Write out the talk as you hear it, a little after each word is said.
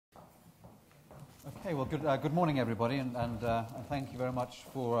Hey, well, good morning, everybody, and thank you very much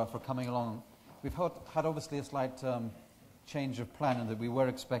for coming along. We've had obviously a slight change of plan in that we were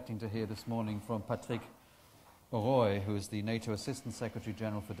expecting to hear this morning from Patrick Roy, who is the NATO Assistant Secretary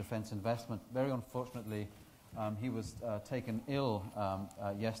General for Defence Investment. Very unfortunately, he was taken ill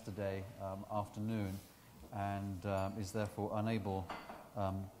yesterday afternoon and is therefore unable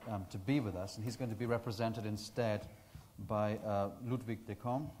to be with us. And he's going to be represented instead by Ludwig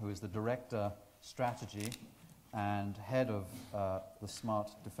Decamps, who is the Director Strategy and head of the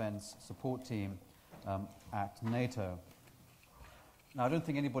Smart Defence Support Team at NATO. Now, I don't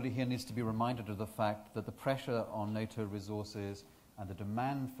think anybody here needs to be reminded of the fact that the pressure on NATO resources and the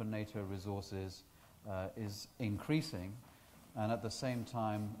demand for NATO resources is increasing, and at the same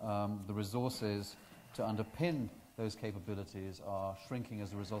time, the resources to underpin those capabilities are shrinking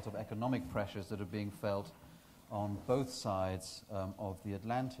as a result of economic pressures that are being felt on both sides of the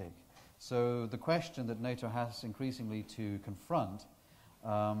Atlantic. So the question that NATO has increasingly to confront,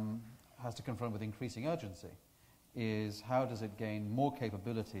 with increasing urgency, is how does it gain more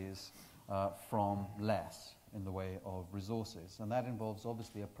capabilities from less in the way of resources? And that involves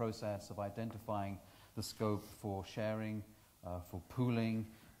obviously a process of identifying the scope for sharing, for pooling,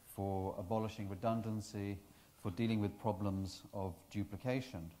 for abolishing redundancy, for dealing with problems of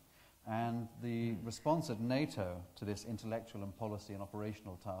duplication. And the response at NATO to this intellectual and policy and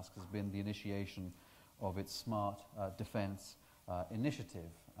operational task has been the initiation of its Smart Defence Initiative.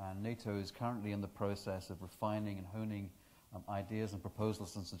 And NATO is currently in the process of refining and honing ideas and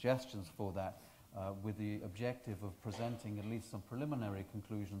proposals and suggestions for that, with the objective of presenting at least some preliminary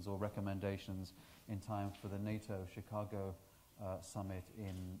conclusions or recommendations in time for the NATO Chicago summit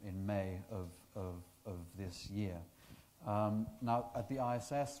in May of this year. Now, at the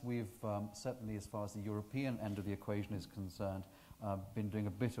ISS, we've certainly, as far as the European end of the equation is concerned, been doing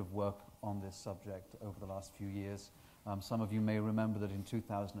a bit of work on this subject over the last few years. Some of you may remember that in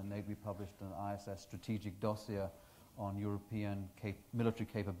 2008 we published an ISS strategic dossier on European military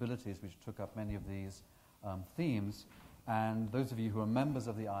capabilities, which took up many of these themes. And those of you who are members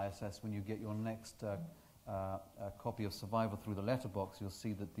of the ISS, when you get your next copy of Survival Through the Letterbox, you'll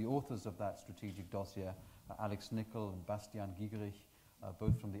see that the authors of that strategic dossier, Alex Nicol and Bastian Gigerich,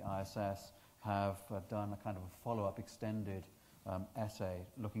 both from the ISS, have done a kind of a follow-up extended essay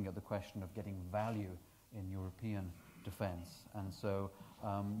looking at the question of getting value in European defence. And so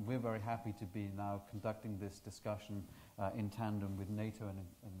we're very happy to be now conducting this discussion in tandem with NATO and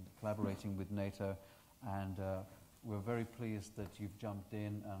collaborating with NATO. And we're very pleased that you've jumped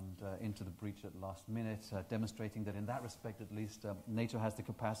in and into the breach at last minute, demonstrating that in that respect at least NATO has the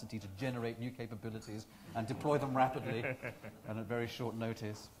capacity to generate new capabilities and deploy them rapidly and at very short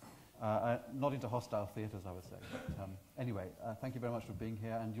notice. Not into hostile theatres, I would say. But, anyway, thank you very much for being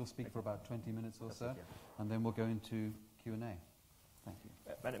here, and you'll speak for about 20 minutes or so, and then we'll go into Q&A. Thank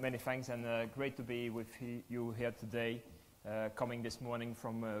you. Many thanks, and great to be with you here today, coming this morning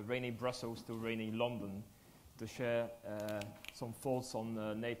from rainy Brussels to rainy London, to share some thoughts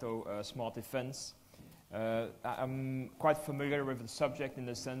on NATO smart defense. I'm quite familiar with the subject in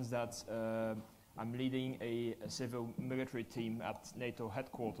the sense that I'm leading a civil military team at NATO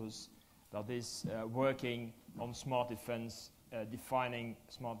headquarters that is working on smart defense, defining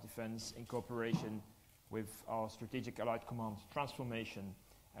smart defense in cooperation with our Strategic Allied Command Transformation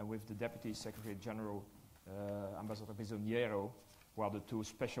and with the Deputy Secretary General, Ambassador Bisogniero, who are the two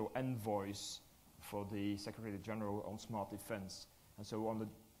special envoys for the Secretary General on smart defense. And so on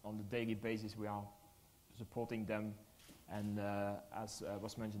the daily basis we are supporting them, and as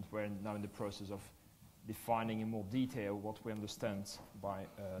was mentioned, we're now in the process of defining in more detail what we understand by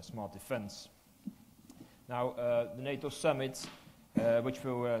smart defense. Now, the NATO summit, which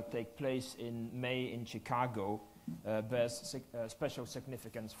will take place in May in Chicago, bears special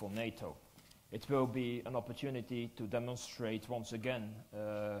significance for NATO. It will be an opportunity to demonstrate once again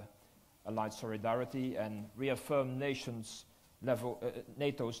allied solidarity and reaffirm NATO's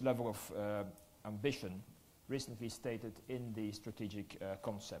level of ambition, recently stated in the strategic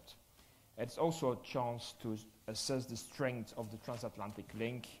concept. It's also a chance to assess the strength of the transatlantic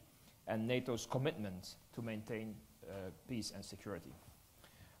link and NATO's commitment to maintain peace and security.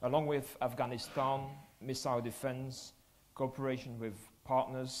 Along with Afghanistan, missile defense, cooperation with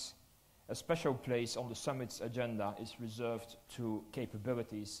partners, a special place on the summit's agenda is reserved to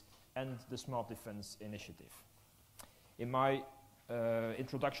capabilities and the Smart Defense Initiative. In my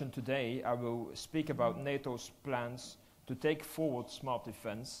introduction today, I will speak about NATO's plans to take forward smart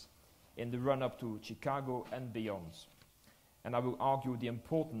defense in the run-up to Chicago and beyond. And I will argue the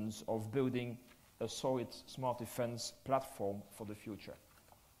importance of building a solid smart defense platform for the future.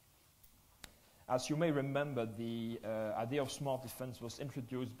 As you may remember, the idea of smart defense was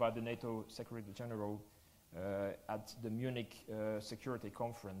introduced by the NATO Secretary General at the Munich Security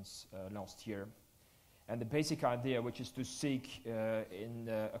Conference last year. And the basic idea, which is to seek in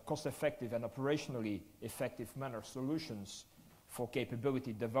a cost-effective and operationally effective manner solutions for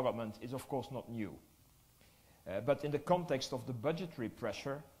capability development, is of course not new. But in the context of the budgetary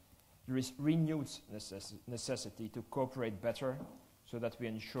pressure, there is renewed necessity to cooperate better so that we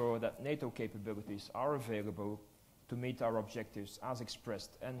ensure that NATO capabilities are available to meet our objectives as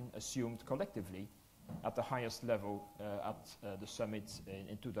expressed and assumed collectively at the highest level at the summit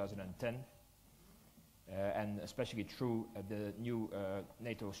in 2010, and especially through the new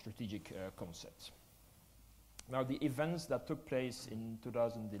NATO strategic concept. Now, the events that took place in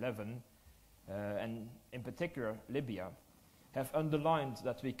 2011, and in particular Libya, have underlined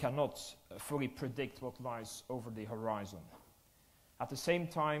that we cannot fully predict what lies over the horizon. At the same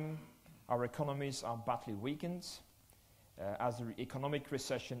time, our economies are badly weakened, as the economic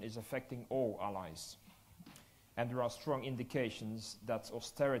recession is affecting all allies. And there are strong indications that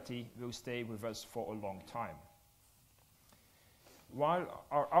austerity will stay with us for a long time. While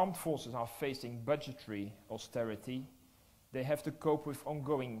our armed forces are facing budgetary austerity, they have to cope with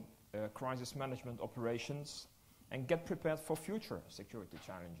ongoing crisis management operations and get prepared for future security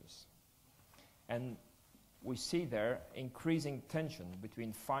challenges. And we see there increasing tension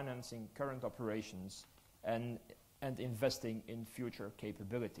between financing current operations and investing in future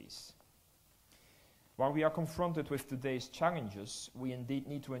capabilities. While we are confronted with today's challenges, we indeed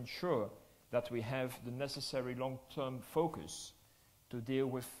need to ensure that we have the necessary long-term focus to deal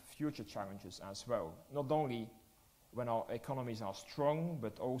with future challenges as well, not only when our economies are strong,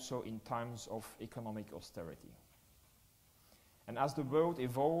 but also in times of economic austerity. And as the world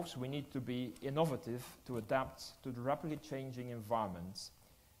evolves, we need to be innovative to adapt to the rapidly changing environment.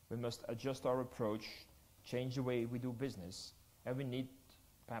 We must adjust our approach, change the way we do business, and we need,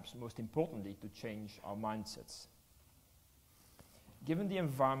 perhaps most importantly, to change our mindsets. Given the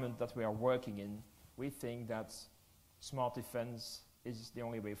environment that we are working in, we think that smart defense is the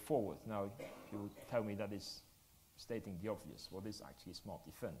only way forward. Now, if you tell me that is stating the obvious, what is actually smart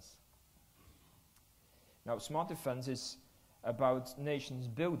defense? Now, smart defense is about nations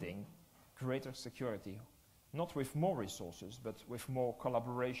building greater security, not with more resources, but with more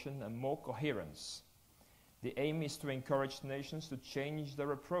collaboration and more coherence. The aim is to encourage nations to change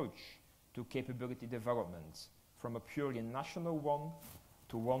their approach to capability development from a purely national one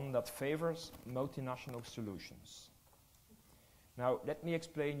to one that favors multinational solutions. Now, let me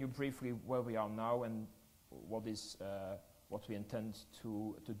explain you briefly where we are now and what we intend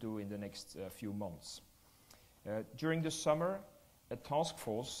to do in the next few months. During the summer, a task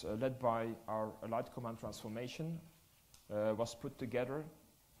force led by our Allied Command Transformation was put together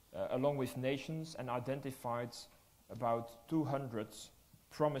along with nations and identified about 200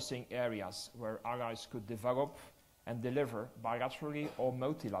 promising areas where allies could develop and deliver bilaterally or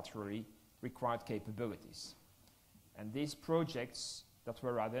multilaterally required capabilities. And these projects that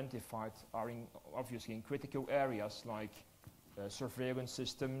were identified are obviously in critical areas like surveillance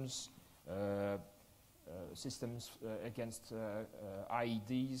systems, systems against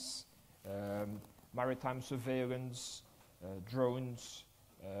IEDs, maritime surveillance, drones,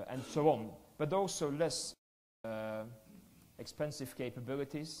 and so on, but also less expensive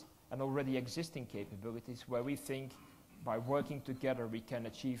capabilities and already existing capabilities where we think by working together we can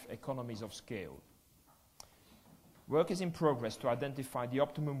achieve economies of scale. Work is in progress to identify the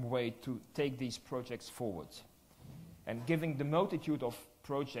optimum way to take these projects forward. And given the multitude of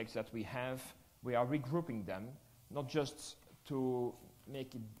projects that we have, we are regrouping them, not just to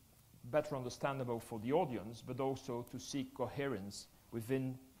make it better understandable for the audience, but also to seek coherence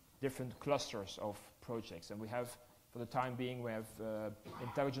within different clusters of projects. And we have, for the time being, we have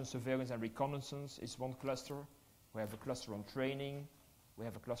intelligence, surveillance, and reconnaissance is one cluster. We have a cluster on training. We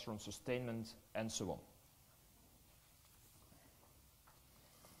have a cluster on sustainment, and so on.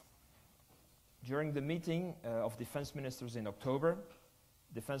 During the meeting of defense ministers in October,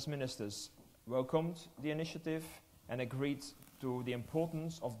 defense ministers welcomed the initiative and agreed to the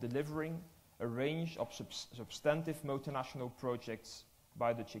importance of delivering a range of substantive multinational projects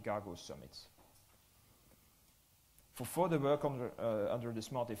by the Chicago summit. For further work under the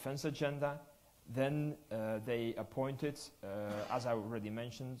Smart Defense Agenda, then they appointed, as I already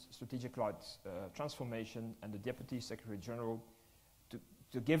mentioned, Strategic Light Transformation and the Deputy Secretary General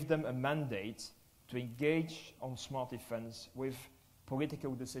to give them a mandate to engage on smart defense with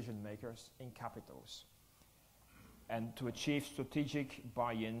political decision makers in capitals and to achieve strategic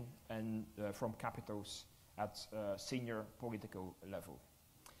buy-in and from capitals at senior political level.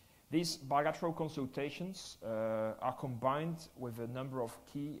 These bilateral consultations are combined with a number of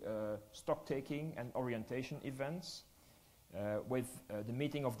key stock-taking and orientation events, with the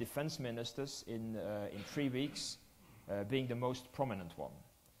meeting of defense ministers in 3 weeks being the most prominent one.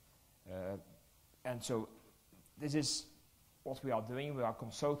 And so this is what we are doing. We are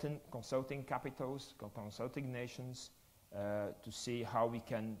consulting capitals, consulting nations to see how we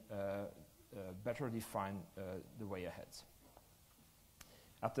can better define the way ahead.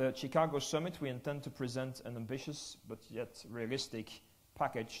 At the Chicago Summit, we intend to present an ambitious but yet realistic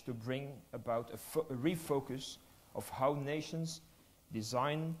package to bring about a refocus of how nations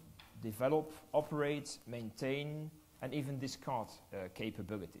design, develop, operate, maintain, and even discard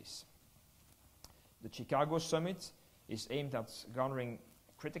capabilities. The Chicago Summit is aimed at garnering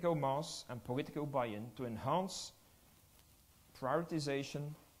critical mass and political buy-in to enhance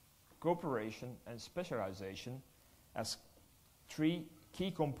prioritization, cooperation, and specialization as 3 key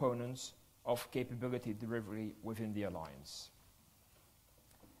components of capability delivery within the alliance.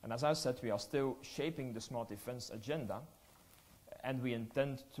 And as I said, we are still shaping the smart defense agenda, and we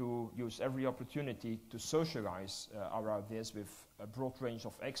intend to use every opportunity to socialize our ideas with a broad range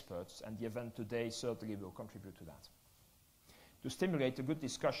of experts, and the event today certainly will contribute to that. To stimulate a good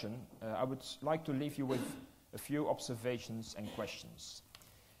discussion, I would like to leave you with a few observations and questions.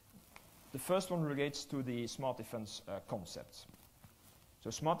 The first one relates to the smart defense concept. So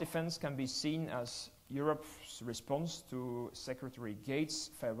smart defense can be seen as Europe's response to Secretary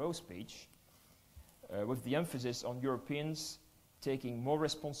Gates' farewell speech, with the emphasis on Europeans taking more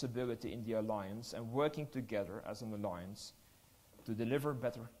responsibility in the alliance and working together as an alliance to deliver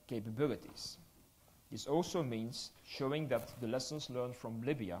better capabilities. This also means showing that the lessons learned from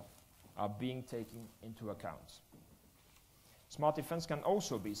Libya are being taken into account. Smart defense can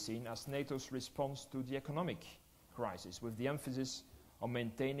also be seen as NATO's response to the economic crisis, with the emphasis on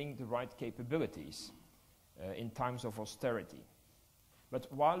maintaining the right capabilities in times of austerity.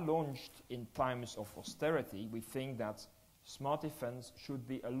 But while launched in times of austerity, we think that smart defense should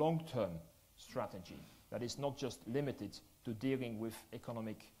be a long-term strategy that is not just limited to dealing with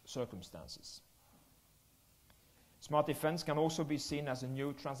economic circumstances. Smart defense can also be seen as a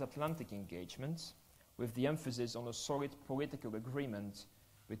new transatlantic engagement, with the emphasis on a solid political agreement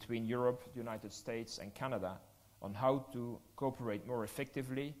between Europe, the United States, and Canada on how to cooperate more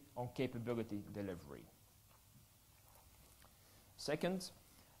effectively on capability delivery. Second,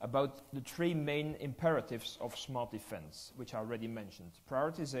 about the 3 main imperatives of smart defense, which I already mentioned: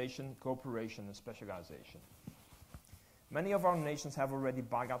 prioritization, cooperation, and specialization. Many of our nations have already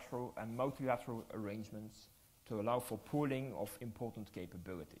bilateral and multilateral arrangements to allow for pooling of important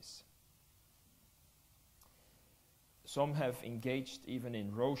capabilities. Some have engaged even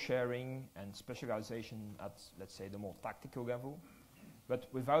in role sharing and specialization at, let's say, the more tactical level, but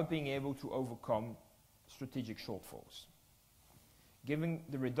without being able to overcome strategic shortfalls. Given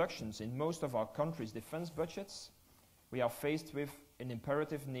the reductions in most of our countries' defense budgets, we are faced with an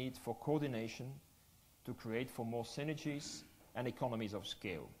imperative need for coordination to create for more synergies and economies of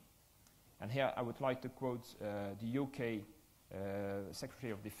scale. And here I would like to quote the UK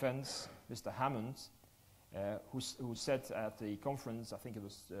Secretary of Defense, Mr. Hammond, who said at the conference, I think it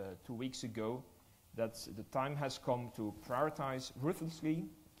was 2 weeks ago, that the time has come to prioritize ruthlessly,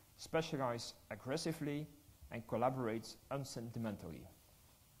 specialize aggressively, and collaborate unsentimentally.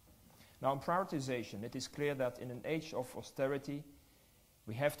 Now, in prioritization, it is clear that in an age of austerity,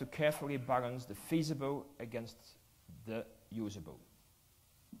 we have to carefully balance the feasible against the usable.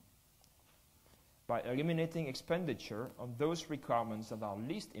 By eliminating expenditure on those requirements that are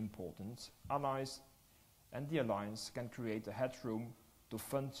least important, allies and the alliance can create a headroom to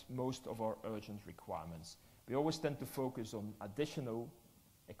fund most of our urgent requirements. We always tend to focus on additional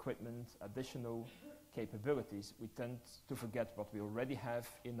equipment, additional capabilities. We tend to forget what we already have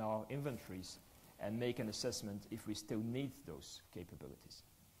in our inventories and make an assessment if we still need those capabilities.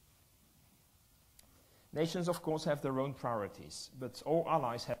 Nations, of course, have their own priorities, but all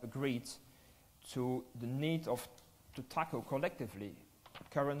allies have agreed to the need to tackle collectively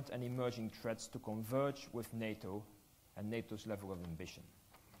current and emerging threats to converge with NATO and NATO's level of ambition.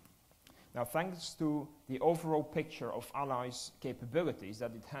 Now, thanks to the overall picture of allies' capabilities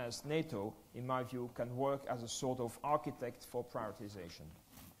that it has, NATO, in my view, can work as a sort of architect for prioritization.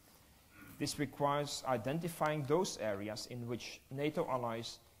 This requires identifying those areas in which NATO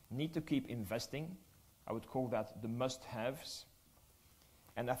allies need to keep investing. I would call that the must-haves.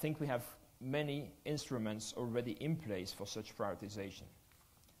 And I think we have many instruments already in place for such prioritization.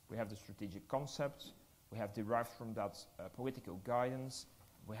 We have the strategic concept, we have derived from that political guidance,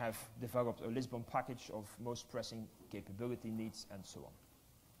 we have developed a Lisbon package of most pressing capability needs, and so on.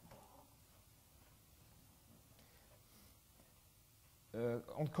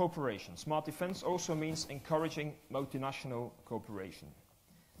 on cooperation. Smart defense also means encouraging multinational cooperation.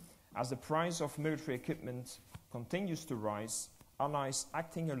 As the price of military equipment continues to rise, allies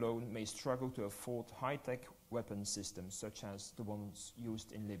acting alone may struggle to afford high-tech weapon systems such as the ones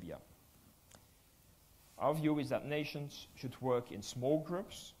used in Libya. Our view is that nations should work in small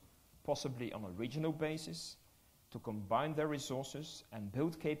groups, possibly on a regional basis, to combine their resources and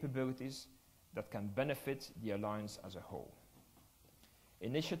build capabilities that can benefit the alliance as a whole.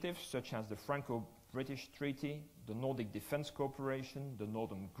 Initiatives such as the Franco-British Treaty, the Nordic Defence Cooperation, the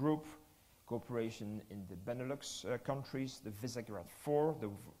Northern Group, cooperation in the Benelux countries, the Visegrad Four, the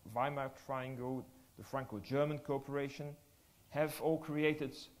Weimar Triangle, the Franco-German cooperation, have all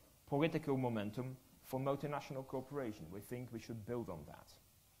created political momentum for multinational cooperation. We think we should build on that.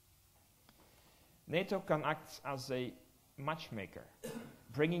 NATO can act as a matchmaker,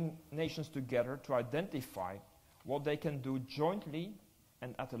 bringing nations together to identify what they can do jointly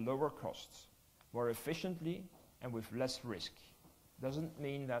and at a lower cost, more efficiently and with less risk. Doesn't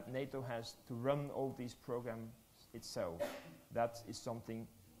mean that NATO has to run all these programs itself. That is something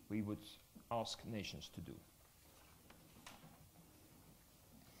we would ask nations to do.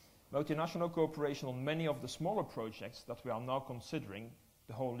 Multinational cooperation on many of the smaller projects that we are now considering,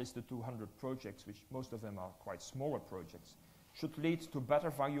 the whole list of 200 projects, which most of them are quite smaller projects, should lead to better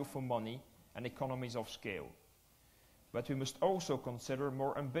value for money and economies of scale. But we must also consider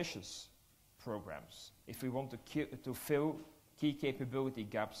more ambitious programs if we want to fill key capability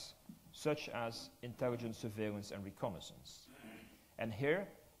gaps such as intelligence, surveillance and reconnaissance. And here,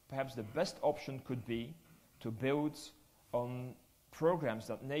 perhaps the best option could be to build on programs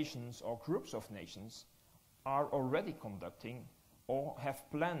that nations or groups of nations are already conducting or have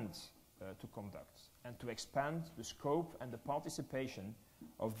planned to conduct, and to expand the scope and the participation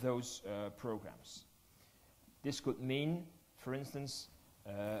of those programs. This could mean, for instance,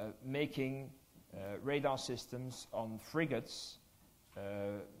 making radar systems on frigates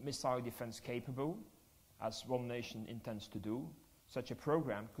missile defense capable, as one nation intends to do. Such a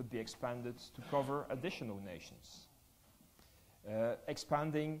program could be expanded to cover additional nations.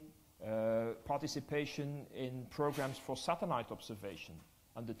 Expanding participation in programs for satellite observation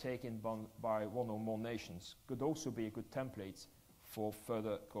undertaken by one or more nations could also be a good template for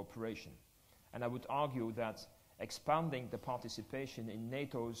further cooperation. And I would argue that expanding the participation in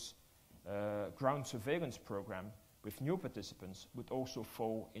NATO's ground surveillance program with new participants would also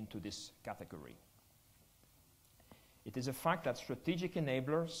fall into this category. It is a fact that strategic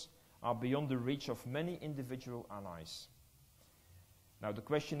enablers are beyond the reach of many individual allies. Now the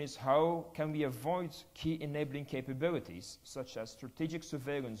question is, how can we avoid key enabling capabilities, such as strategic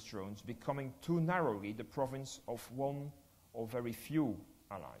surveillance drones, becoming too narrowly the province of one or very few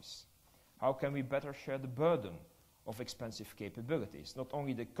allies? How can we better share the burden of expensive capabilities, not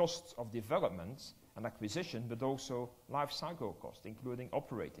only the costs of development and acquisition, but also life cycle cost, including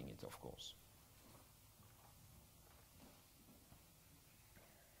operating it, of course.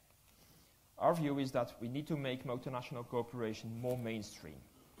 Our view is that we need to make multinational cooperation more mainstream,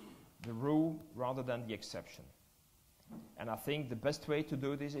 the rule rather than the exception. And I think the best way to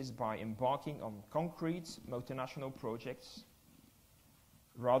do this is by embarking on concrete multinational projects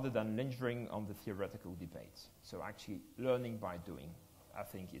rather than lingering on the theoretical debate. So actually learning by doing, I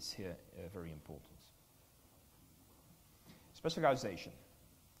think, is here very important. Specialization.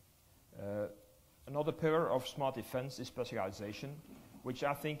 Another pillar of smart defense is specialization, which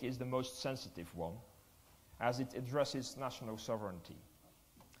I think is the most sensitive one, as it addresses national sovereignty.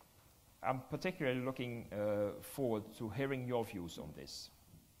 I'm particularly looking forward to hearing your views on this.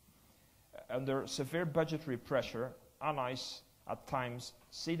 Under severe budgetary pressure, allies at times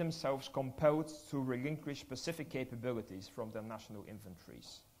see themselves compelled to relinquish specific capabilities from their national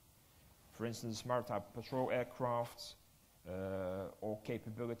inventories. For instance, maritime patrol aircraft or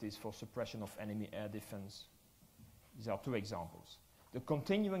capabilities for suppression of enemy air defense. These are two examples. The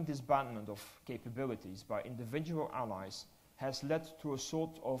continuing disbandment of capabilities by individual allies has led to a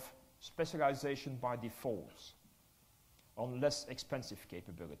sort of specialization by default on less expensive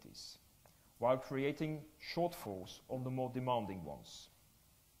capabilities, while creating shortfalls on the more demanding ones.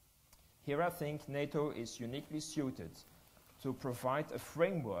 Here I think NATO is uniquely suited to provide a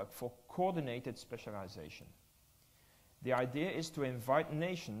framework for coordinated specialization. The idea is to invite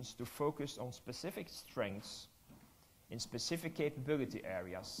nations to focus on specific strengths in specific capability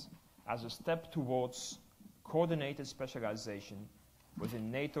areas as a step towards coordinated specialization within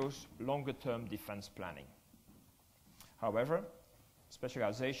NATO's longer-term defense planning. However,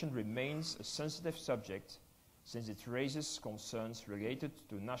 specialization remains a sensitive subject since it raises concerns related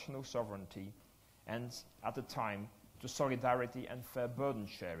to national sovereignty and, at the time, to solidarity and fair burden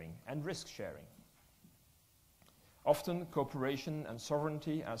sharing and risk sharing. Often, cooperation and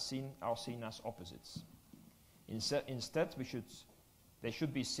sovereignty are seen as opposites. Instead, they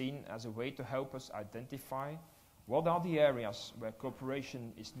should be seen as a way to help us identify what are the areas where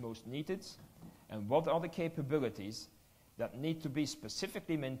cooperation is most needed and what are the capabilities that need to be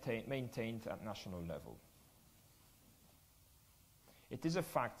specifically maintained at national level. It is a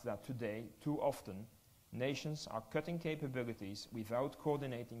fact that today, too often, nations are cutting capabilities without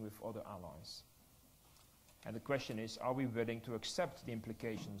coordinating with other allies. And the question is, are we willing to accept the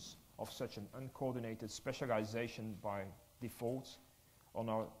implications of such an uncoordinated specialization by default on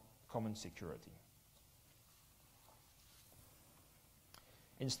our common security?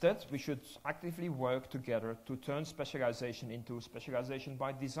 Instead, we should actively work together to turn specialization into specialization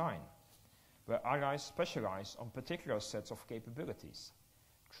by design, where allies specialize on particular sets of capabilities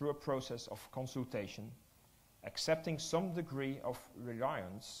through a process of consultation, accepting some degree of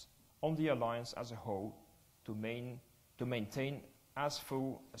reliance on the alliance as a whole to maintain as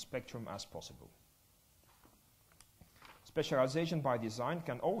full a spectrum as possible. Specialization by design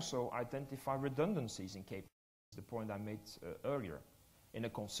can also identify redundancies in capabilities, the point I made earlier, in a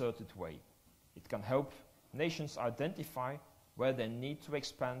concerted way. It can help nations identify where they need to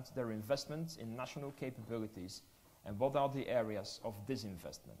expand their investments in national capabilities and what are the areas of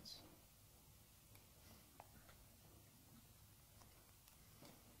disinvestment.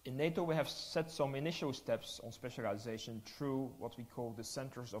 In NATO, we have set some initial steps on specialization through what we call the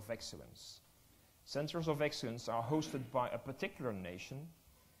Centers of Excellence. Centers of Excellence are hosted by a particular nation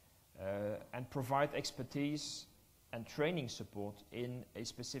and provide expertise and training support in a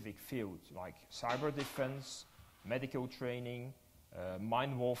specific field, like cyber defense, medical training,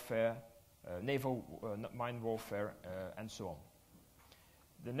 mine warfare, naval mine warfare, and so on.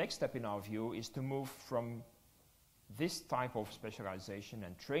 The next step in our view is to move from this type of specialization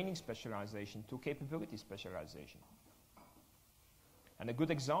and training specialization to capability specialization. And a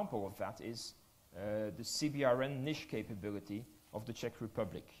good example of that is the CBRN niche capability of the Czech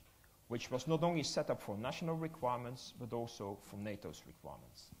Republic, which was not only set up for national requirements, but also for NATO's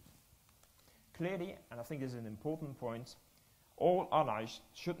requirements. Clearly, and I think this is an important point, all allies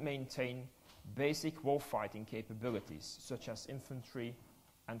should maintain basic warfighting capabilities, such as infantry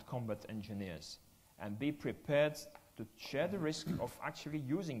and combat engineers, and be prepared to share the risk of actually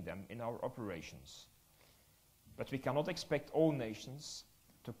using them in our operations. But we cannot expect all nations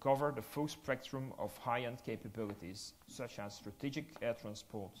to cover the full spectrum of high-end capabilities, such as strategic air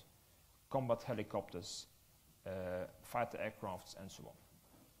transport, combat helicopters, fighter aircrafts, and so on.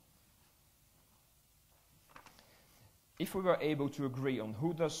 If we were able to agree on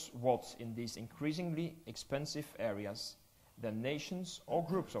who does what in these increasingly expensive areas, then nations or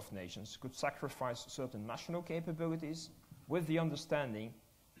groups of nations could sacrifice certain national capabilities with the understanding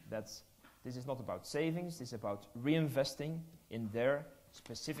that this is not about savings, this is about reinvesting in their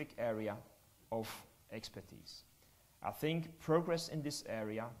specific area of expertise. I think progress in this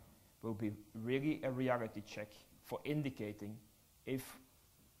area will be really a reality check for indicating if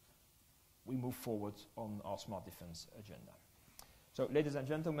we move forward on our smart defense agenda. So, ladies and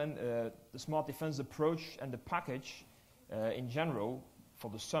gentlemen, the smart defense approach and the package in general for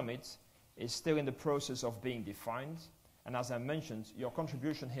the summit is still in the process of being defined. And as I mentioned, your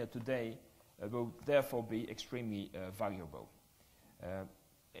contribution here today will therefore be extremely valuable.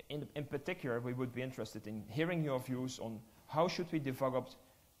 In particular, we would be interested in hearing your views on how should we develop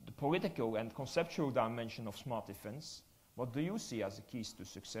the political and conceptual dimension of smart defense. What do you see as the keys to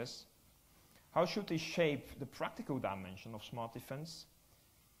success? How should we shape the practical dimension of smart defense?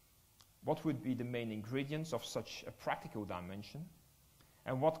 What would be the main ingredients of such a practical dimension?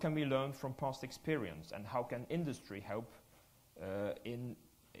 And what can we learn from past experience? And how can industry help in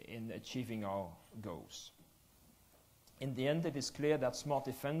achieving our goals? In the end, it is clear that smart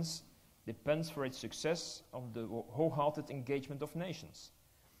defense depends for its success on the wholehearted engagement of nations.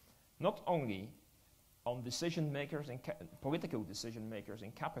 Not only on decision makers and political decision makers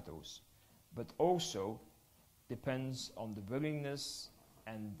in capitals, but also depends on the willingness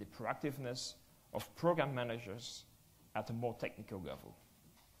and the proactiveness of program managers at a more technical level.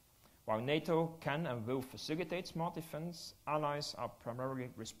 While NATO can and will facilitate smart defense, allies are primarily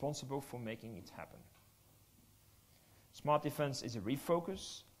responsible for making it happen. Smart defense is a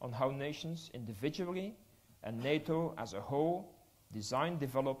refocus on how nations individually and NATO as a whole design,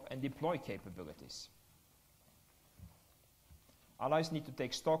 develop, and deploy capabilities. Allies need to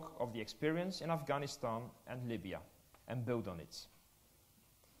take stock of the experience in Afghanistan and Libya and build on it.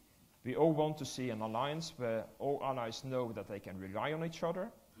 We all want to see an alliance where all allies know that they can rely on each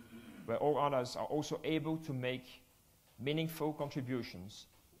other, where all allies are also able to make meaningful contributions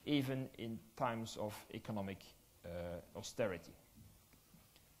even in times of economic austerity.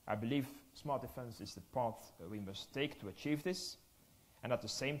 I believe smart defense is the path we must take to achieve this, and at the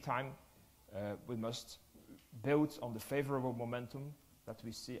same time we must build on the favorable momentum that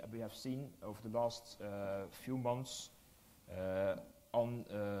we have seen over the last few months on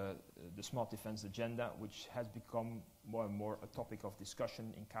the smart defense agenda, which has become more and more a topic of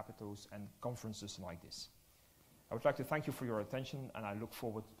discussion in capitals and conferences like this. I would like to thank you for your attention, and I look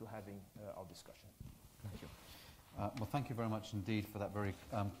forward to having our discussion. Thank you. Well, thank you very much indeed for that very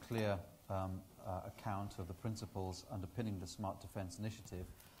clear account of the principles underpinning the Smart Defence Initiative.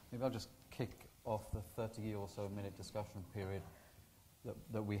 Maybe I'll just kick off the 30 or so minute discussion period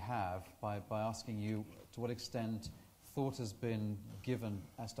that we have by asking you to what extent thought has been given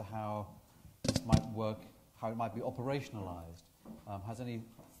as to how this might work, how it might be operationalized. Has any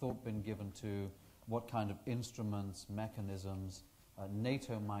thought been given to what kind of instruments, mechanisms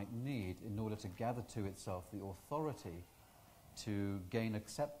NATO might need in order to gather to itself the authority to gain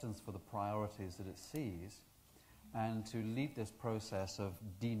acceptance for the priorities that it sees and to lead this process of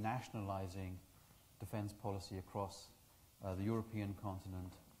denationalizing defense policy across the European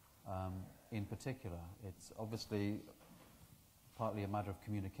continent in particular? It's obviously partly a matter of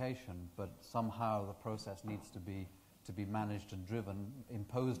communication, but somehow the process needs to be managed and driven.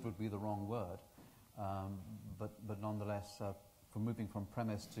 Imposed would be the wrong word, but nonetheless, for moving from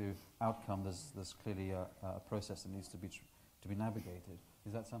premise to outcome, there's clearly a process that needs to be navigated.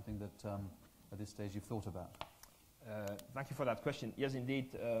 Is that something that at this stage you've thought about? Thank you for that question. Yes,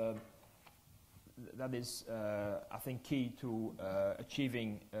 indeed. That is, I think, key to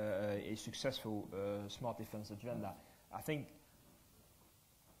achieving a successful smart defense agenda. I think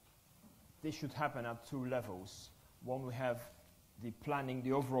this should happen at two levels. One, we have the planning,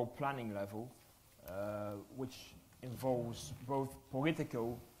 the overall planning level, which involves both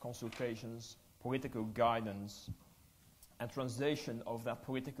political consultations, political guidance, and translation of that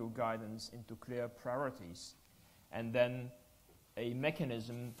political guidance into clear priorities, and then a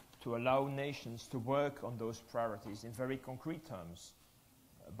mechanism to allow nations to work on those priorities in very concrete terms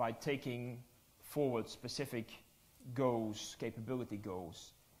by taking forward specific goals, capability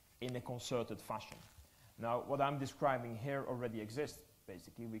goals, in a concerted fashion. Now, what I'm describing here already exists.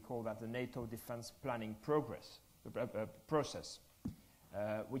 Basically, we call that the NATO defense planning process,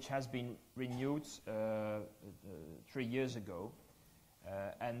 which has been renewed 3 years ago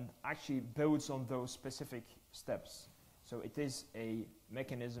and actually builds on those specific steps. So it is a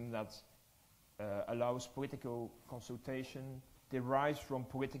mechanism that allows political consultation, derives from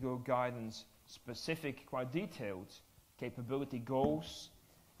political guidance, specific, quite detailed capability goals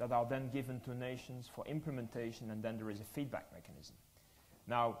that are then given to nations for implementation, and then there is a feedback mechanism.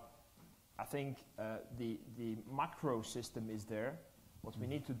 Now, I think the macro system is there. What we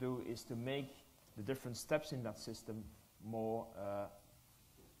need to do is to make the different steps in that system more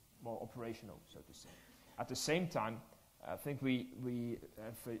operational, so to say. At the same time, I think we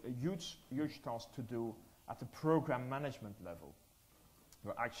have a huge task to do at the program management level,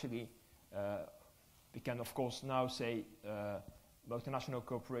 where actually we can, of course, now say multinational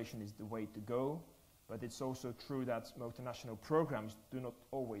cooperation is the way to go, but it's also true that multinational programs do not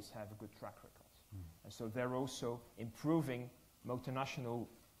always have a good track record. And so they're also improving multinational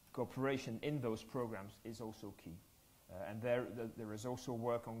cooperation in those programs is also key. And there is also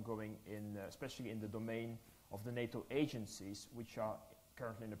work ongoing, especially in the domain of the NATO agencies, which are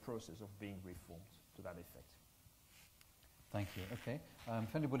currently in the process of being reformed to that effect. Thank you. Okay.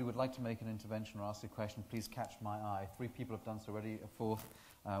 If anybody would like to make an intervention or ask a question, please catch my eye. 3 people have done so already. A fourth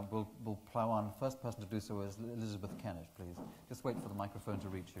will plough on. First person to do so is Elizabeth Kennett, please. Just wait for the microphone to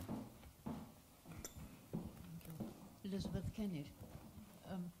reach you. Elizabeth Kennett.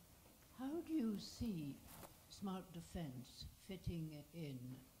 How do you see smart defense fitting in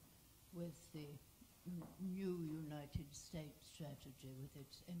with the new United States strategy, with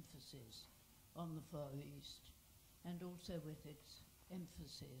its emphasis on the Far East, and also with its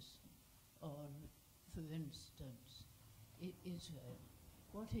emphasis on, for instance, Israel?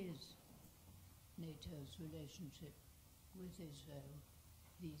 What is NATO's relationship with Israel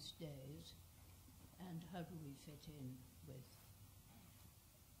these days, and how do we fit in with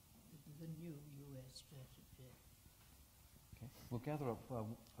the new US strategy? Okay. We'll gather up,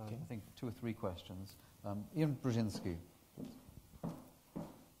 I think, 2 or 3 questions. Ian Brzezinski.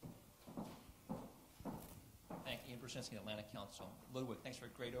 Thank you. Ian Brzezinski, Atlantic Council. Ludwig, thanks for a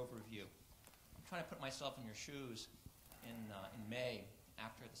great overview. I'm trying to put myself in your shoes in May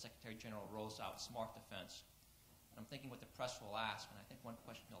after the Secretary General rolls out smart defense. I'm thinking what the press will ask, and I think one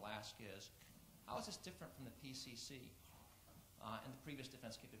question they'll ask is, how is this different from the PCC? and the previous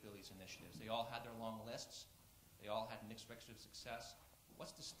defense capabilities initiatives. They all had their long lists. They all had mixed records of success.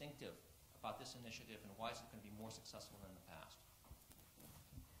 What's distinctive about this initiative, and why is it going to be more successful than in the past?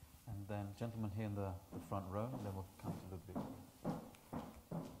 And then gentleman here in the front row, and then we'll come to Ludwig.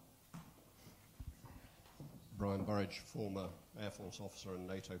 Brian Burridge, former Air Force officer and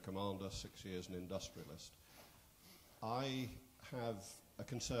NATO commander, 6 years an industrialist. I have a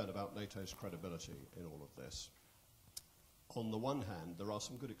concern about NATO's credibility in all of this. On the one hand, there are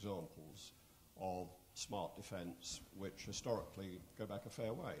some good examples of smart defence which historically go back a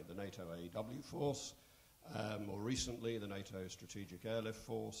fair way. The NATO AEW force, more recently the NATO Strategic Airlift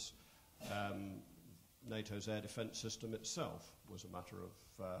Force, NATO's air defence system itself was a matter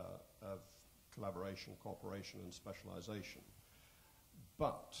of collaboration, cooperation and specialisation.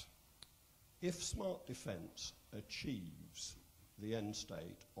 But if smart defence achieves the end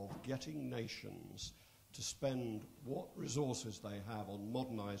state of getting nations to spend what resources they have on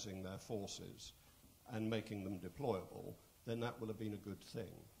modernising their forces and making them deployable, then that will have been a good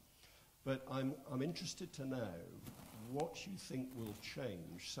thing. But I'm interested to know what you think will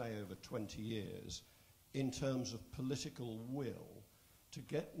change, say, over 20 years in terms of political will to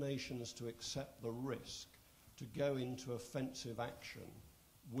get nations to accept the risk to go into offensive action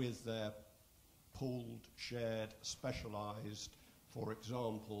with their pooled, shared, specialised, for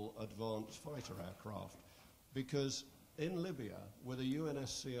example, advanced fighter aircraft. Because in Libya, with a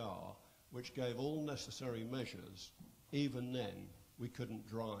UNSCR which gave all necessary measures, even then we couldn't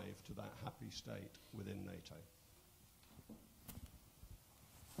drive to that happy state within NATO.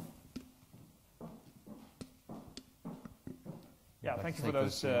 Yeah, thank you for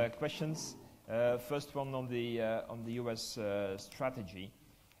those questions. First one on the US strategy.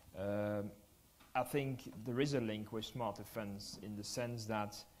 I think there is a link with smart defense in the sense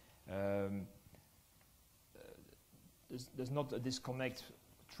that there's not a disconnect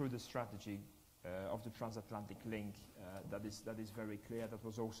through the strategy of the transatlantic link. That is very clear. That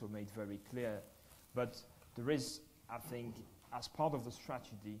was also made very clear. But there is, I think, as part of the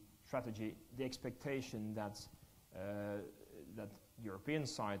strategy, the expectation that that European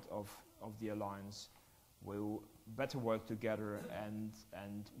side of the alliance will better work together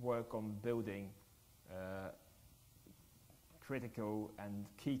and work on building critical and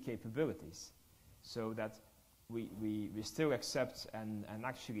key capabilities, so that we still accept and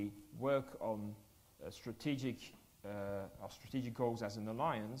actually work on our strategic goals as an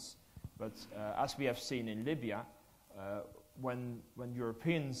alliance. But as we have seen in Libya, when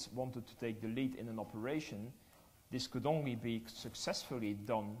Europeans wanted to take the lead in an operation, this could only be successfully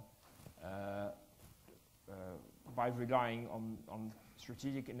done by relying on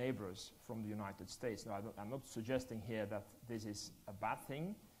strategic enablers from the United States. Now, I'm not suggesting here that this is a bad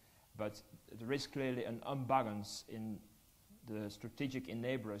thing, but there is clearly an unbalance in the strategic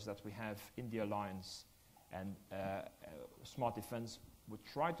enablers that we have in the alliance, and smart defense would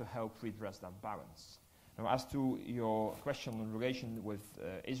try to help redress that balance. Now, as to your question in relation with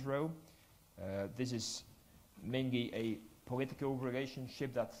Israel, this is mainly a political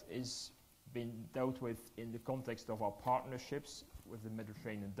relationship that is being dealt with in the context of our partnerships with the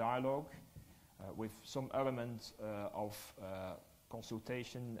Mediterranean dialogue, with some element of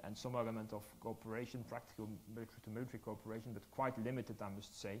consultation and some element of cooperation, practical military-to-military cooperation, but quite limited, I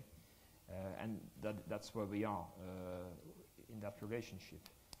must say. And that's where we are in that relationship.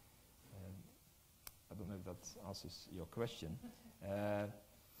 I don't know if that answers your question.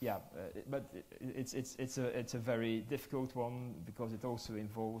 But it's a very difficult one, because it also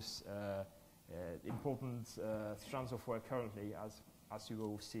involves important strands of work currently, as you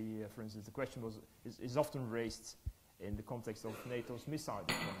will see. For instance, the question is often raised in the context of NATO's missile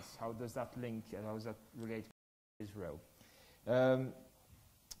defense. How does that link and how does that relate to Israel?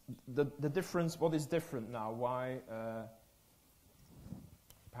 The difference, what is different now? Why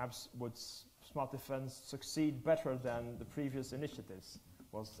perhaps would smart defense succeed better than the previous initiatives?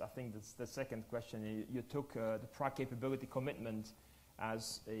 I think that's the second question. You took the Prague capability commitment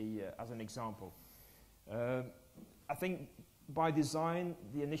as an example. I think by design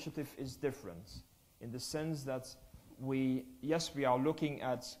the initiative is different, in the sense that we are looking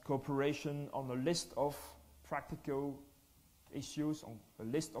at cooperation on a list of practical issues, on a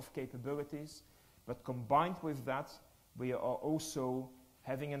list of capabilities, but combined with that we are also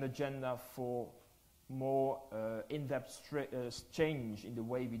having an agenda for more in-depth change in the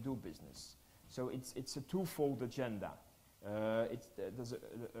way we do business. So it's a twofold agenda. There's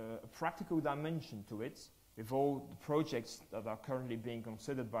a practical dimension to it, with all the projects that are currently being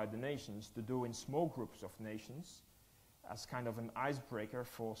considered by the nations to do in small groups of nations, as kind of an icebreaker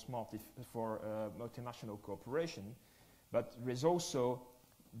for multinational cooperation. but there is also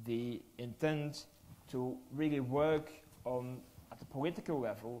the intent to really work on, at the political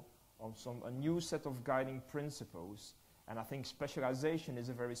level, on a new set of guiding principles. And I think specialization is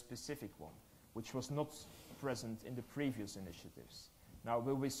a very specific one, which was not present in the previous initiatives. Now,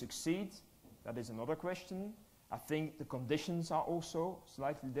 will we succeed? That is another question. I think the conditions are also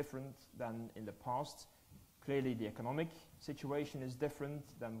slightly different than in the past. Clearly, the economic situation is different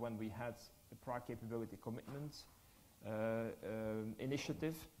than when we had the prior capability commitment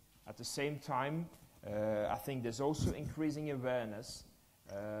initiative. At the same time, I think there's also increasing awareness,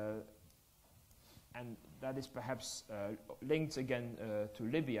 and that is perhaps linked again to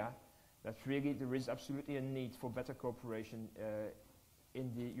Libya, that really there is absolutely a need for better cooperation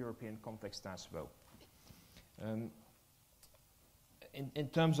in the European context as well. In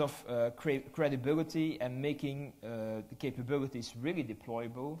terms of credibility and making the capabilities really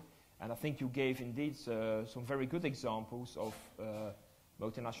deployable, and I think you gave indeed some very good examples of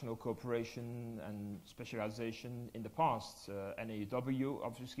multinational cooperation and specialization in the past. NAW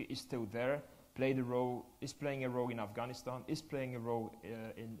obviously is still there, is playing a role in Afghanistan, has played a role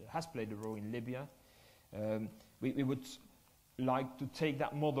in Libya. We would like to take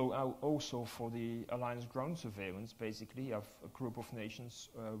that model out also for the alliance ground surveillance, basically, of a group of nations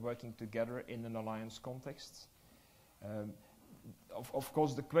working together in an alliance context. Of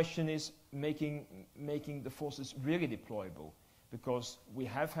course, the question is making the forces really deployable, because we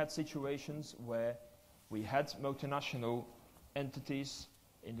have had situations where we had multinational entities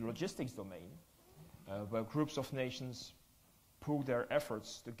in the logistics domain, where groups of nations pool their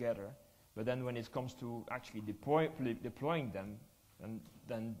efforts together, but then when it comes to actually deploying them,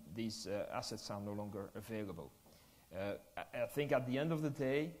 then these assets are no longer available. I think at the end of the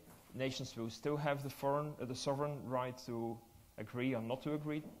day, nations will still have the sovereign right to agree or not to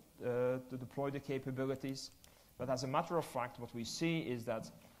agree to deploy the capabilities. But as a matter of fact, what we see is that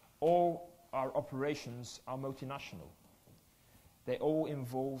all our operations are multinational. They all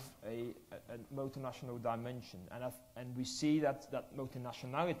involve a multinational dimension. And we see that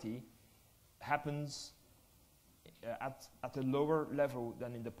multinationality happens at a lower level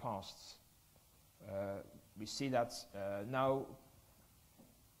than in the past. We see that now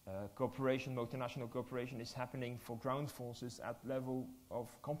multinational cooperation is happening for ground forces at level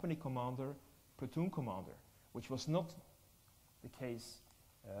of company commander, platoon commander, which was not the case,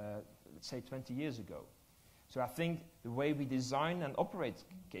 let's say, 20 years ago. So I think the way we design and operate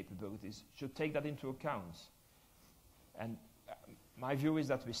capabilities should take that into account. And my view is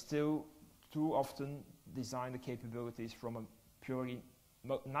that we still too often design the capabilities from a purely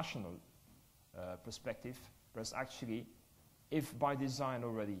national perspective, whereas actually, if by design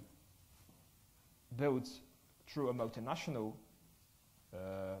already built through a multinational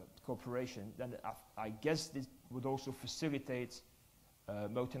cooperation, then I guess this would also facilitate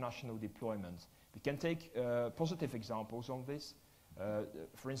multinational deployment. We can take positive examples on this.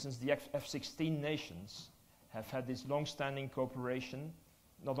 For instance, the F-16 nations have had this long-standing cooperation,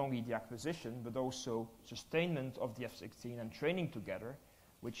 not only the acquisition, but also sustainment of the F-16 and training together,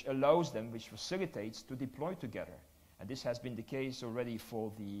 which allows them, which facilitates to deploy together. And this has been the case already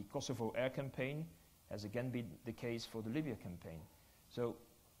for the Kosovo air campaign, has again been the case for the Libya campaign. So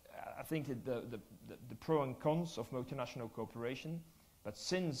I think that the pro and cons of multinational cooperation, but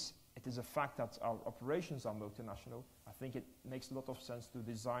since it is a fact that our operations are multinational, I think it makes a lot of sense to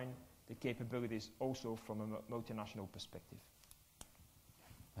design the capabilities also from a multinational perspective.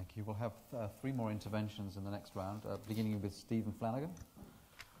 Thank you. We'll have 3 more interventions in the next round, beginning with Stephen Flanagan.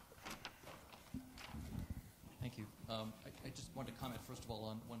 Thank you. I just wanted to comment, first of all,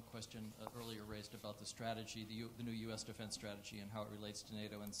 on one question earlier raised about the strategy, the new U.S. defense strategy and how it relates to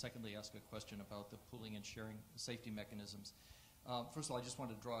NATO, and secondly, ask a question about the pooling and sharing safety mechanisms. First of all, I just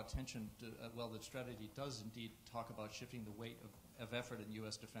wanted to draw attention to, the strategy does indeed talk about shifting the weight of effort in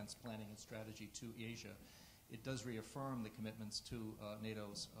U.S. defense planning and strategy to Asia. It does reaffirm the commitments to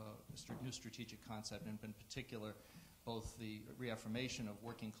NATO's new strategic concept, and in particular, both the reaffirmation of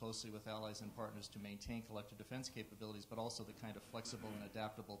working closely with allies and partners to maintain collective defense capabilities, but also the kind of flexible and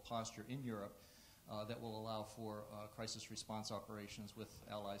adaptable posture in Europe that will allow for crisis response operations with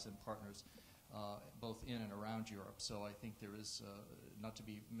allies and partners both in and around Europe. So I think there is, not to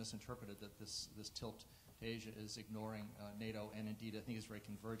be misinterpreted, that this tilt to Asia is ignoring NATO, and indeed I think is very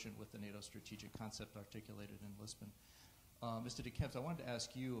convergent with the NATO strategic concept articulated in Lisbon. Mr. Decamps, I wanted to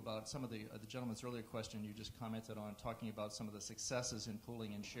ask you about some of the gentleman's earlier question you just commented on, talking about some of the successes in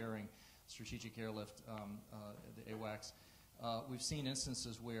pooling and sharing strategic airlift, the AWACS. We've seen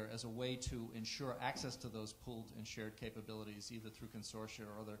instances where, as a way to ensure access to those pooled and shared capabilities, either through consortia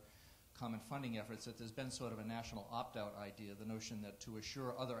or other common funding efforts, that there's been sort of a national opt-out idea, the notion that to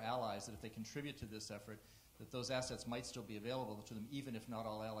assure other allies that if they contribute to this effort, that those assets might still be available to them, even if not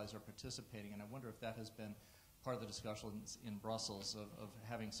all allies are participating. And I wonder if that has been part of the discussions in Brussels of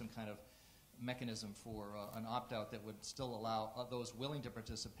having some kind of mechanism for an opt-out that would still allow those willing to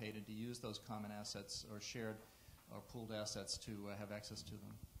participate and to use those common assets or shared or pooled assets to have access to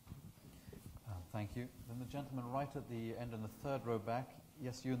them. Thank you. Then the gentleman right at the end in the third row back.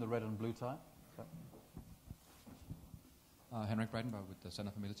 Yes, you in the red and blue tie. Henrik Breitenbach with the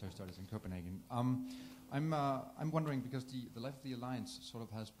Center for Military Studies in Copenhagen. I'm wondering, because the Life of the Alliance sort of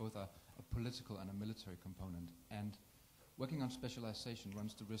has both a political and a military component, and working on specialization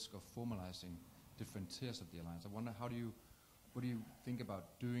runs the risk of formalizing different tiers of the alliance. I wonder, what do you think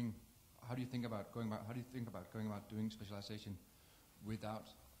about going about doing specialization without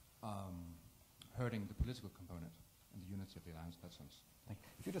hurting the political component and the unity of the alliance in that sense? Thank you.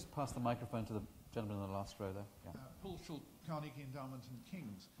 If you just pass the microphone to the gentleman in the last row there. Yeah. Paul Schultz, Carnegie Endowment and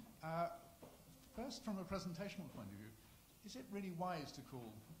King's. First, from a presentational point of view, is it really wise to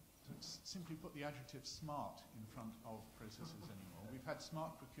simply put the adjective smart in front of processes anymore? We've had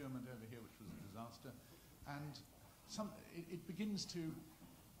smart procurement over here, which was a disaster, and it begins to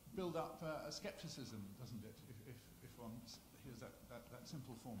build up a skepticism, doesn't it, if one hears that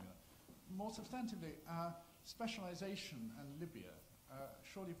simple formula. More substantively, specialization and Libya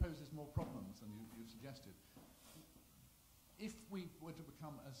surely poses more problems than you've suggested. If we were to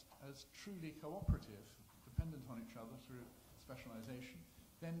become as truly cooperative, dependent on each other through specialization,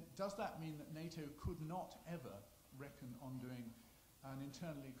 then does that mean that NATO could not ever reckon on doing an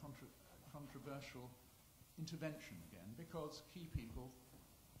internally controversial intervention again, because key people,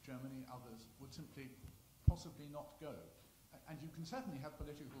 Germany, others, would simply possibly not go? And you can certainly have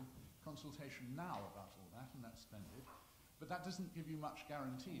political consultation now about all that, and that's splendid, but that doesn't give you much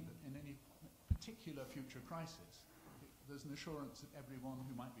guarantee that in any particular future crisis, there's an assurance that everyone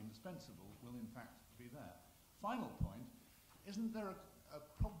who might be indispensable will in fact be there. Final point, isn't there a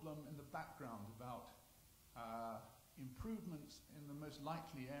problem in the background about improvements in the most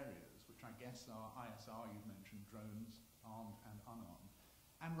likely areas, which I guess are ISR, you've mentioned, drones, armed and unarmed,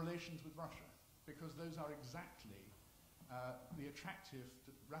 and relations with Russia? Because those are exactly the attractive,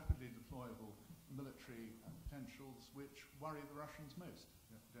 rapidly deployable military potentials which worry the Russians most,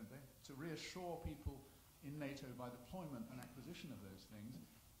 don't they? To reassure people in NATO by deployment and acquisition of those things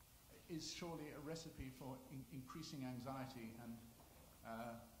is surely a recipe for increasing anxiety and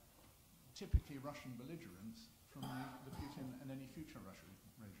typically Russian belligerence from the Putin and any future Russian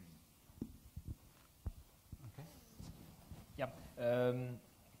regime. Okay. Yeah.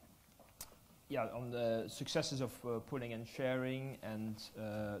 Yeah, on the successes of pooling and sharing and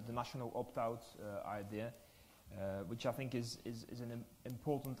the national opt-out idea, which I think is an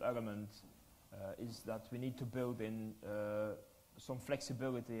important element, is that we need to build in some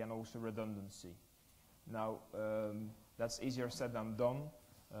flexibility and also redundancy. Now, that's easier said than done.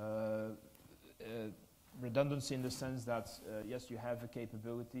 Redundancy in the sense that, yes, you have a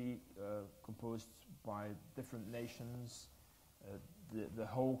capability composed by different nations. The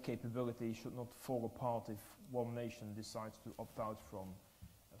whole capability should not fall apart if one nation decides to opt out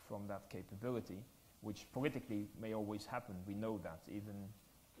from that capability, which politically may always happen. We know that, even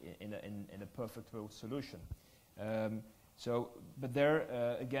in a perfect world solution. But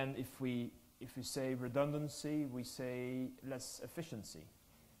there again, if we say redundancy, we say less efficiency.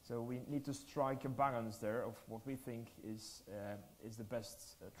 So we need to strike a balance there of what we think is the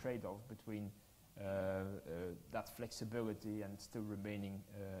best trade-off between that flexibility and still remaining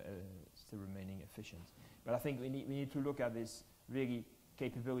efficient. But I think we need to look at this really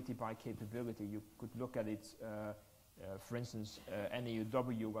capability by capability. You could look at it, for instance,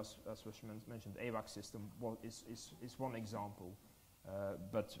 NEUW, as was mentioned, AWACS system is one example,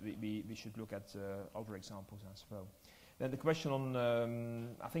 but we should look at other examples as well. Then the question on,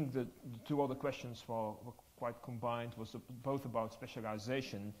 I think the two other questions were quite combined, was both about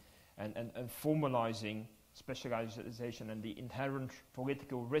specialization and formalizing specialization and the inherent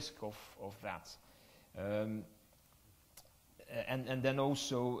political risk of that. And then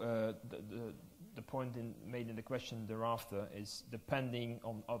also the point made in the question thereafter is depending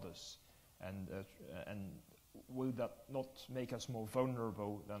on others, and will that not make us more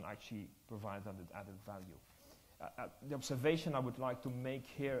vulnerable than actually provide added value? The observation I would like to make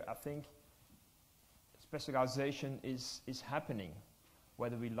here, I think specialization is happening,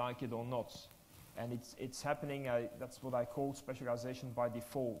 whether we like it or not. And it's happening, that's what I call specialization by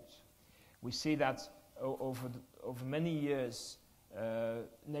default. We see that over many years,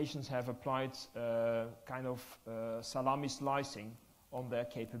 nations have applied kind of salami slicing on their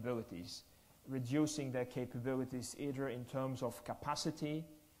capabilities, reducing their capabilities either in terms of capacity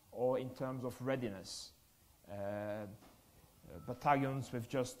or in terms of readiness. Battalions with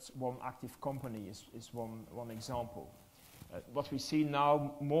just one active company is one example. What we see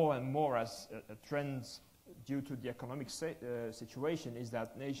now more and more as a trend due to the economic situation is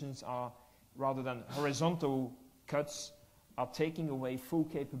that nations are, rather than horizontal cuts, are taking away full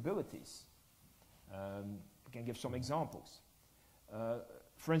capabilities. We can give some examples.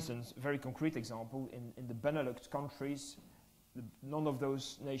 For instance, a very concrete example, in the Benelux countries, none of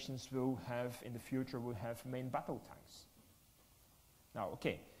those nations will have, in the future, will have main battle tanks. Now,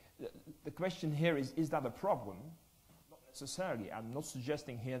 okay, the question here is that a problem? Not necessarily. I'm not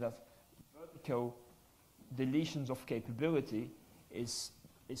suggesting here that vertical deletions of capability is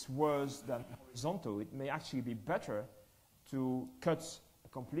worse than horizontal. It may actually be better to cut a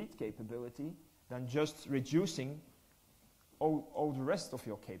complete capability than just reducing all the rest of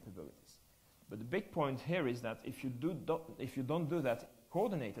your capabilities. But the big point here is that if you don't do that in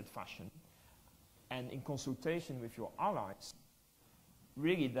coordinated fashion and in consultation with your allies,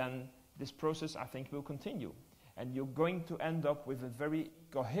 really then this process, I think, will continue. And you're going to end up with a very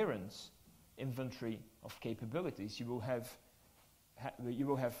coherent inventory of capabilities. You will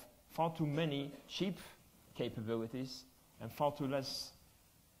have far too many cheap capabilities and far too less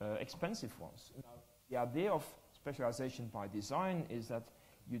expensive ones. Now, the idea of specialization by design is that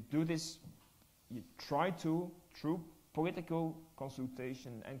you do this, you try to, through political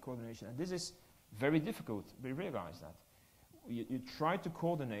consultation and coordination, and this is very difficult, we realize that. You try to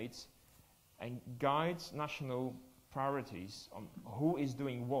coordinate and guide national priorities on who is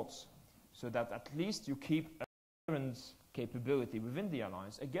doing what, so that at least you keep a current capability within the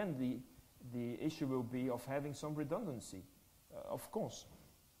alliance. Again, the issue will be of having some redundancy, of course.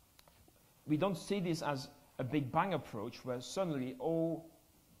 We don't see this as a big bang approach where suddenly all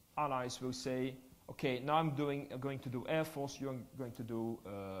allies will say, okay, now I'm going to do air force, you're going to do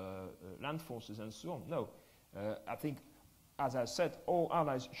land forces and so on. No, I think, as I said, all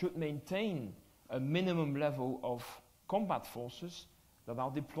allies should maintain a minimum level of combat forces that are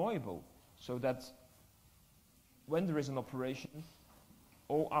deployable, so that when there is an operation,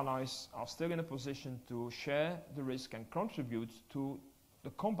 all allies are still in a position to share the risk and contribute to the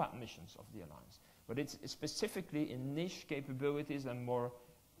combat missions of the alliance. But it's specifically in niche capabilities and more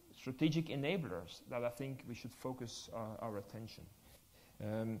strategic enablers that I think we should focus our attention.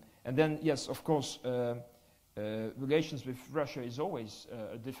 And then, yes, of course, relations with Russia is always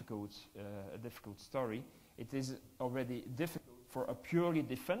a difficult story. It is already difficult for a purely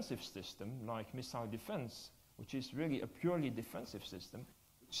defensive system like missile defense, which is really a purely defensive system,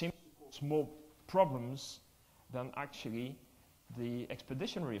 which seems to cause more problems than actually the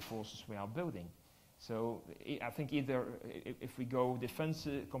expeditionary forces we are building. So I think either if we go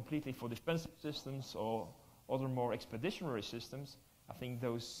completely for defensive systems or other more expeditionary systems, I think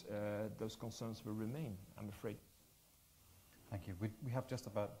those concerns will remain, I'm afraid. Thank you. We have just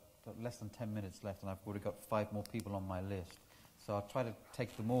about less than 10 minutes left, and I've already got 5 more people on my list. So I'll try to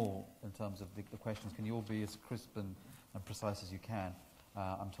take them all in terms of the questions. Can you all be as crisp and precise as you can?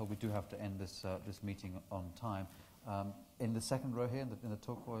 I'm told we do have to end this meeting on time. In the second row here, in the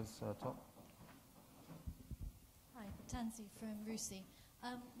turquoise top. Hi, Tansy from RUSI.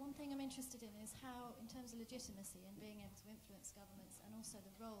 One thing I'm interested in is how, in terms of legitimacy and being able to influence governments, and also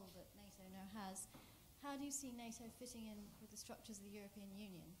the role that NATO now has, how do you see NATO fitting in with the structures of the European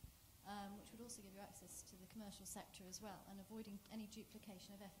Union, which would also give you access to the commercial sector as well, and avoiding any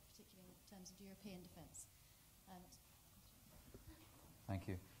duplication of effort, particularly in terms of European defence? Thank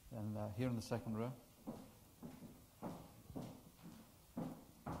you. And here in the second row.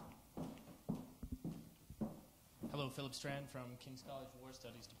 Hello, Philip Strand from King's College War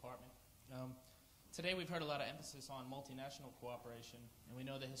Studies Department. Today we've heard a lot of emphasis on multinational cooperation, and we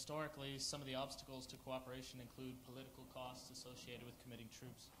know that historically some of the obstacles to cooperation include political costs associated with committing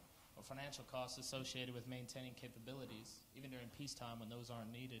troops, or financial costs associated with maintaining capabilities, even during peacetime when those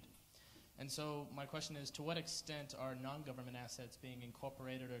aren't needed. And so my question is, to what extent are non-government assets being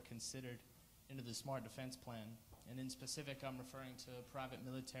incorporated or considered into the Smart Defense Plan? And in specific, I'm referring to private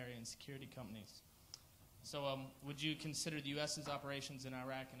military and security companies. So would you consider the U.S.'s operations in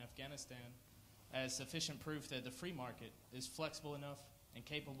Iraq and Afghanistan as sufficient proof that the free market is flexible enough and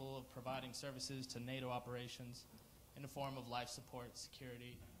capable of providing services to NATO operations in the form of life support,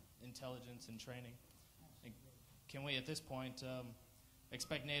 security, intelligence, and training? And can we, at this point,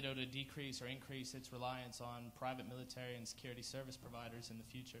 expect NATO to decrease or increase its reliance on private military and security service providers in the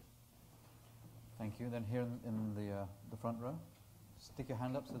future? Thank you. Then here in the front row. Stick your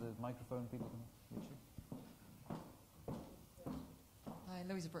hand up so the microphone people can reach you.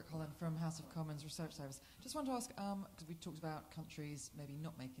 Louisa Brick-Holland from House of Commons Research Service. Just want to ask, because we talked about countries maybe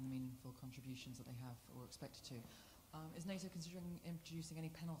not making the meaningful contributions that they have or expected to, is NATO considering introducing any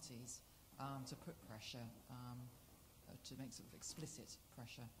penalties to put pressure, to make sort of explicit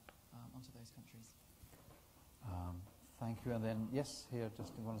pressure onto those countries? Thank you. And then, yes, here,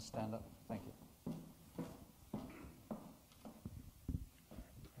 just you want to stand up? Thank you.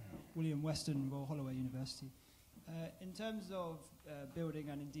 William Weston, Royal Holloway University. In terms of building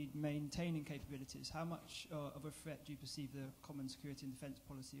and indeed maintaining capabilities, how much of a threat do you perceive the common security and defence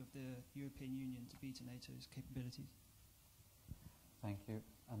policy of the European Union to be to NATO's capabilities? Thank you.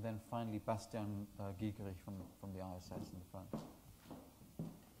 And then finally, Bastian Giegerich from the ISS in the front.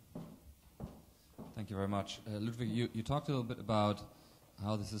 Thank you very much. Ludwig, you talked a little bit about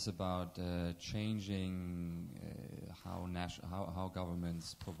how this is about changing how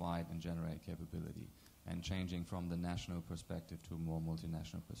governments provide and generate capability, and changing from the national perspective to a more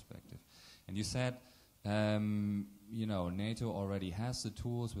multinational perspective. And you said, NATO already has the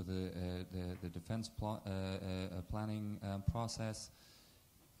tools with the defense planning process.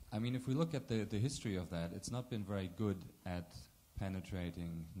 I mean, if we look at the history of that, it's not been very good at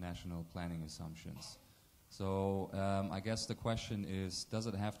penetrating national planning assumptions. So I guess the question is, does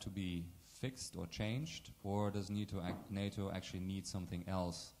it have to be fixed or changed, or does NATO actually need something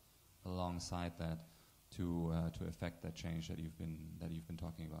else alongside that to effect that change that you've been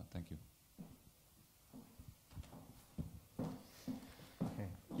talking about? Thank you. Okay.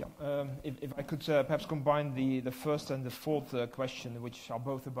 Yeah. If I could perhaps combine the first and the fourth question, which are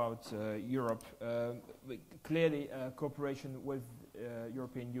both about Europe. Clearly, cooperation with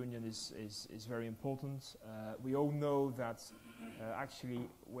European Union is very important. We all know that actually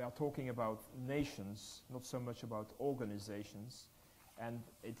we are talking about nations, not so much about organizations, and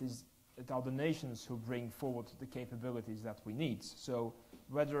it are the nations who bring forward the capabilities that we need. So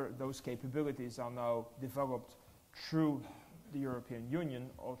whether those capabilities are now developed through the European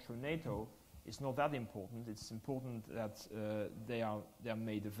Union or through NATO is not that important. It's important that they are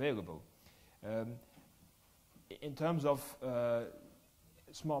made available. In terms of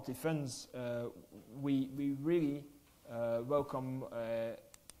smart defense, we really welcome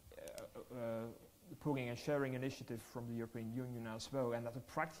the pooling and sharing initiative from the European Union as well. And at a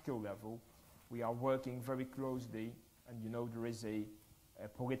practical level, we are working very closely, and there is a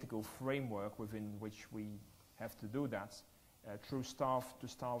political framework within which we have to do that through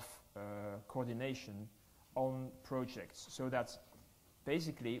staff-to-staff coordination on projects, so that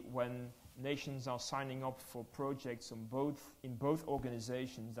basically when nations are signing up for projects in both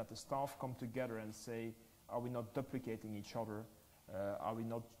organizations, that the staff come together and say, are we not duplicating each other? Are we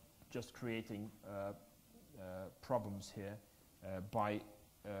not just creating problems here by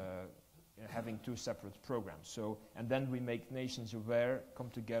having two separate programs? So, and then we make nations aware, come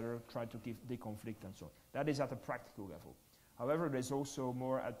together, try to deconflict and so on. That is at a practical level. However, there's also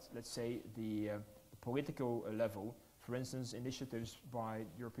more at, let's say, the political level. For instance, initiatives by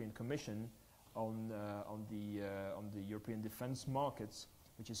the European Commission on the European defense markets,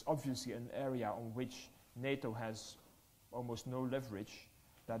 which is obviously an area on which NATO has almost no leverage.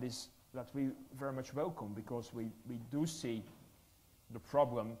 That we very much welcome, because we do see the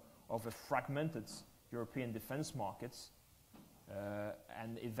problem of a fragmented European defense markets,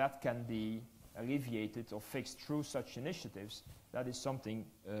 and if that can be alleviated or fixed through such initiatives, that is something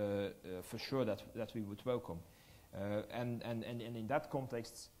for sure that we would welcome. And in that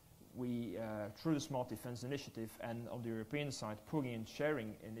context, we, through the Smart Defense Initiative and on the European side, pooling and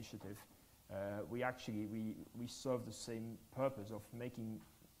sharing initiative, we serve the same purpose of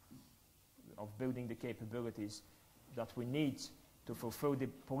building the capabilities that we need to fulfill the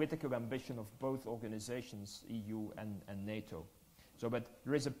political ambition of both organizations, EU and NATO. So, but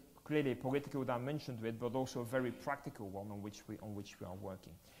there is clearly a political dimension to it, but also a very practical one on which we are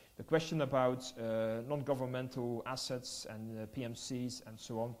working. The question about non-governmental assets and PMCs and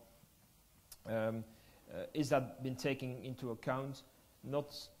so on, is that been taken into account?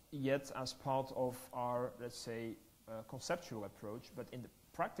 Not yet as part of our, let's say, conceptual approach, but in the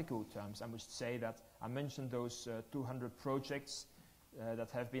practical terms, I must say that I mentioned those 200 projects that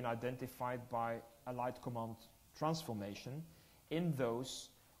have been identified by Allied Command Transformation. In those,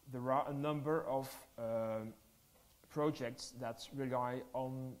 there are a number of projects that rely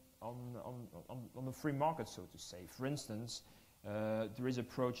on the free market, so to say. For instance, there is a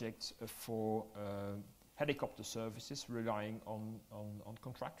project for helicopter services relying on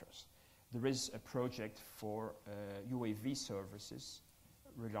contractors. There is a project for UAV services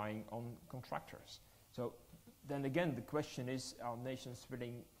relying on contractors. So then again, the question is, are nations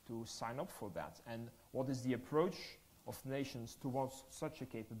willing to sign up for that? And what is the approach of nations towards such a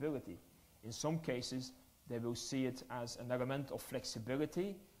capability. In some cases, they will see it as an element of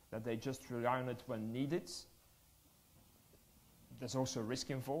flexibility, that they just rely on it when needed. There's also risk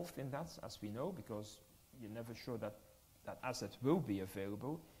involved in that, as we know, because you're never sure that that asset will be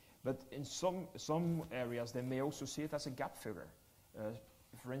available. But in some areas, they may also see it as a gap filler.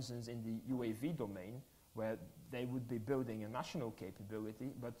 For instance, in the UAV domain, where they would be building a national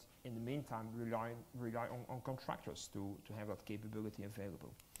capability, but in the meantime rely on contractors to have that capability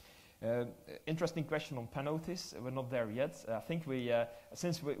available. Interesting question on penalties. We're not there yet. I think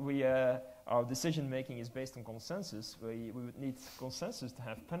since our decision making is based on consensus, we would need consensus to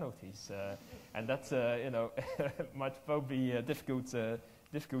have penalties, and that might probably be difficult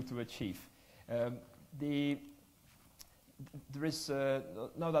to achieve. There is,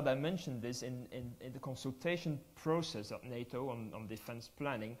 now that I mentioned this, in the consultation process at NATO on defense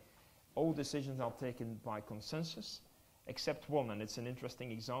planning, all decisions are taken by consensus, except one, and it's an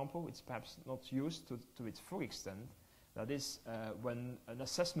interesting example. It's perhaps not used to its full extent. That is, when an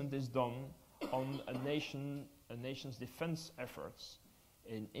assessment is done on a nation's defense efforts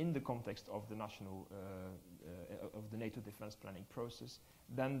in the context of the national of the NATO defense planning process,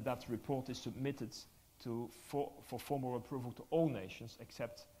 then that report is submitted for formal approval to all nations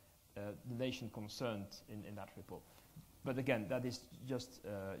except the nation concerned in that report. But again, that is just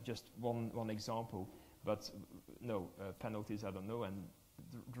one example. But no, penalties, I don't know. And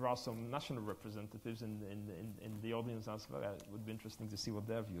there are some national representatives in the audience as well. It would be interesting to see what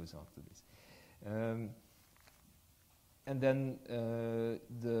their views are to this. And then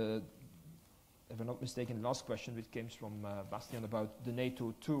if I'm not mistaken, the last question, which came from Bastian about the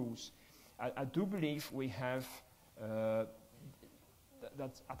NATO tools. I do believe we have, that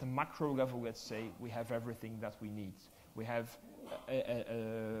at a macro level, let's say, we have everything that we need. We have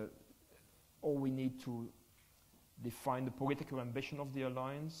all we need to define the political ambition of the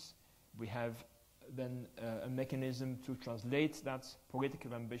alliance. We have then a mechanism to translate that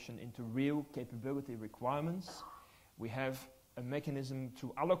political ambition into real capability requirements. We have a mechanism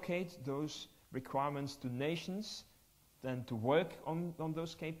to allocate those requirements to nations, then to work on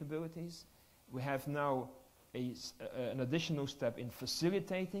those capabilities. We have now an additional step in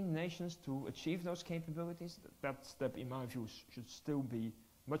facilitating nations to achieve those capabilities. That step, in my view, should still be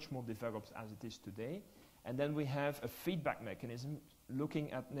much more developed as it is today. And then we have a feedback mechanism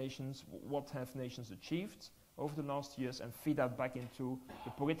looking at nations, what have nations achieved over the last years, and feed that back into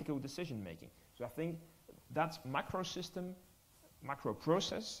the political decision making. So I think that macro system, macro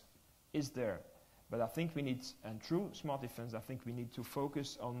process is there. But I think we need, and through smart defense, I think we need to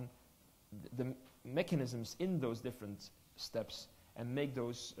focus on the mechanisms in those different steps and make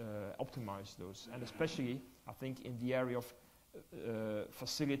those, optimize those. And especially, I think, in the area of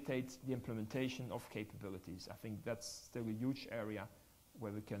facilitate the implementation of capabilities. I think that's still a huge area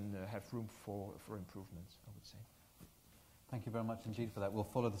where we can have room for improvements, I would say. Thank you very much indeed for that. We'll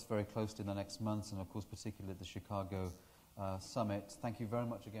follow this very closely in the next months, and of course particularly at the Chicago Summit. Thank you very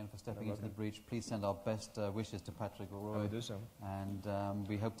much again for stepping into the breach. Please send our best wishes to Patrick Leroy. I will do so. And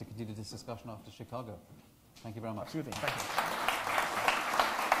we hope to continue this discussion after Chicago. Thank you very much. Absolutely. Thank you.